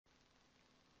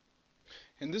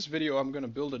In this video, I'm going to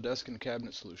build a desk and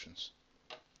cabinet solutions.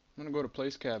 I'm going to go to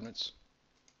Place Cabinets,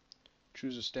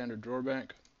 choose a standard drawer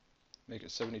bank, make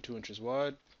it 72 inches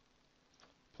wide,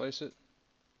 place it,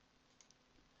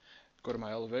 go to my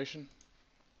elevation,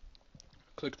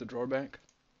 click the drawer bank,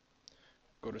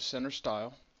 go to Center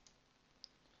Style,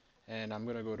 and I'm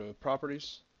going to go to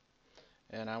Properties,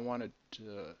 and I want it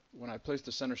to, when I place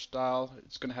the center style,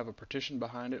 it's going to have a partition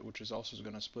behind it, which is also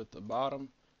going to split the bottom,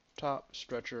 top,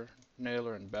 stretcher,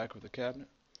 nailer, and back of the cabinet.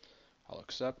 I'll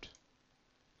accept,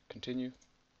 continue.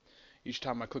 Each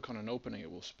time I click on an opening,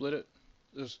 it will split it.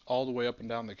 This all the way up and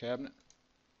down the cabinet.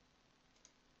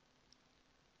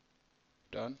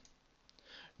 Done.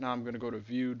 Now I'm going to go to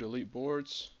View, Delete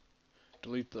Boards,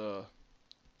 delete the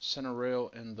center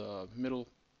rail in the middle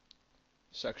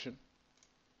section.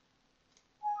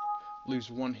 Leaves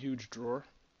one huge drawer.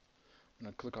 I'm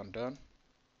going to click on Done.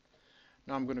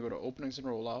 Now I'm going to go to Openings and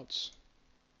Rollouts.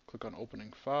 Click on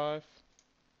Opening 5.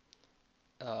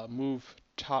 Move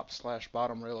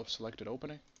top/bottom rail of selected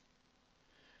opening.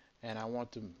 And I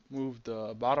want to move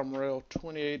the bottom rail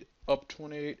 28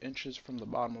 inches from the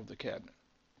bottom of the cabinet.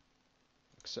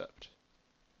 Accept.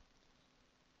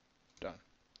 Done.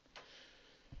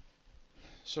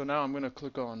 So now I'm going to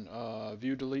click on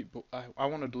View Delete. I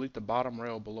want to delete the bottom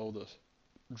rail below the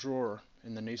drawer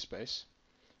in the knee space.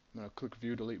 I'm going to click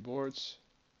View Delete Boards.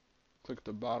 Click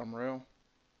the bottom rail.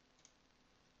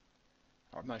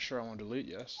 I'm not sure I want to delete.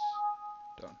 Yes.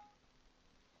 Done.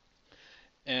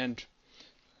 And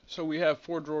so we have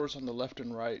 4 drawers on the left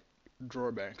and right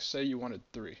drawer banks. Say you wanted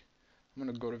 3. I'm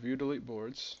going to go to View Delete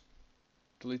Boards.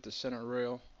 Delete the center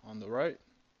rail on the right.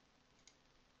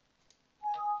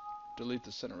 Delete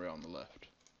the center rail on the left.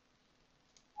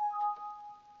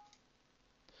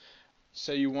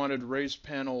 Say you wanted raised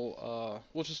panel,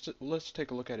 let's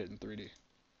take a look at it in 3D.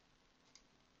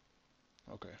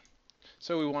 Okay.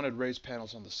 So we wanted raised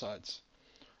panels on the sides.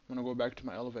 I'm going to go back to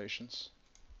my elevations.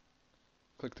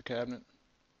 Click the cabinet.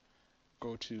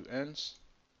 Go to ends.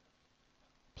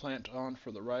 Plant on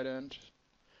for the right end.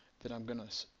 Then I'm going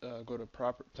to go to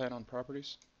plant on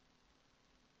properties.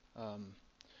 I'm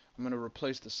going to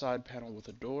replace the side panel with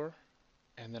a door,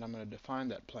 and then I'm going to define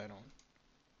that plant on.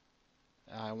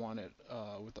 I want it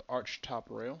with the arched top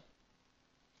rail.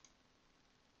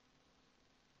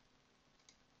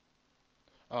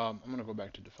 I'm going to go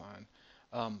back to define.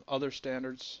 Other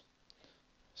standards,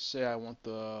 say I want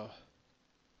the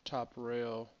top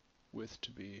rail width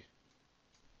to be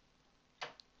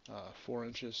 4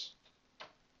 inches.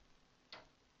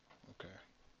 Okay.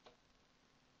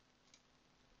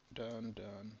 Done,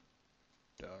 done,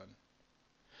 done.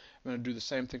 I'm going to do the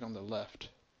same thing on the left.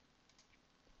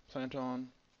 Plant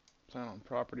on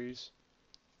properties,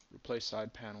 replace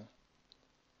side panel,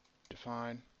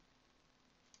 define,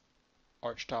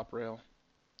 arch top rail,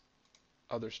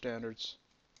 other standards,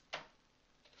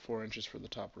 4 inches for the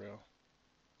top rail.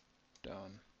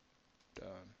 Done,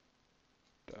 done,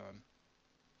 done,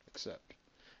 accept.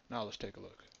 Now let's take a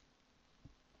look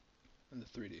in the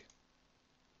 3D. Okay.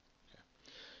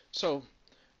 So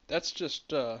that's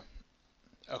just a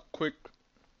quick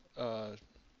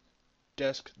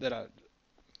desk that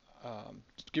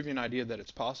to give you an idea that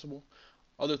it's possible.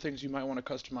 Other things you might want to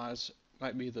customize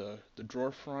might be the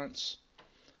drawer fronts,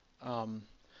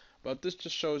 but this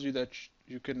just shows you that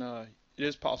you can it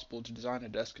is possible to design a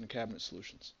desk and cabinet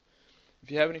solutions.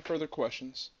 If you have any further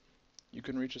questions, you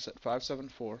can reach us at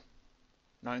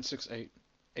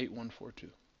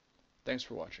 574-968-8142. Thanks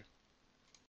for watching.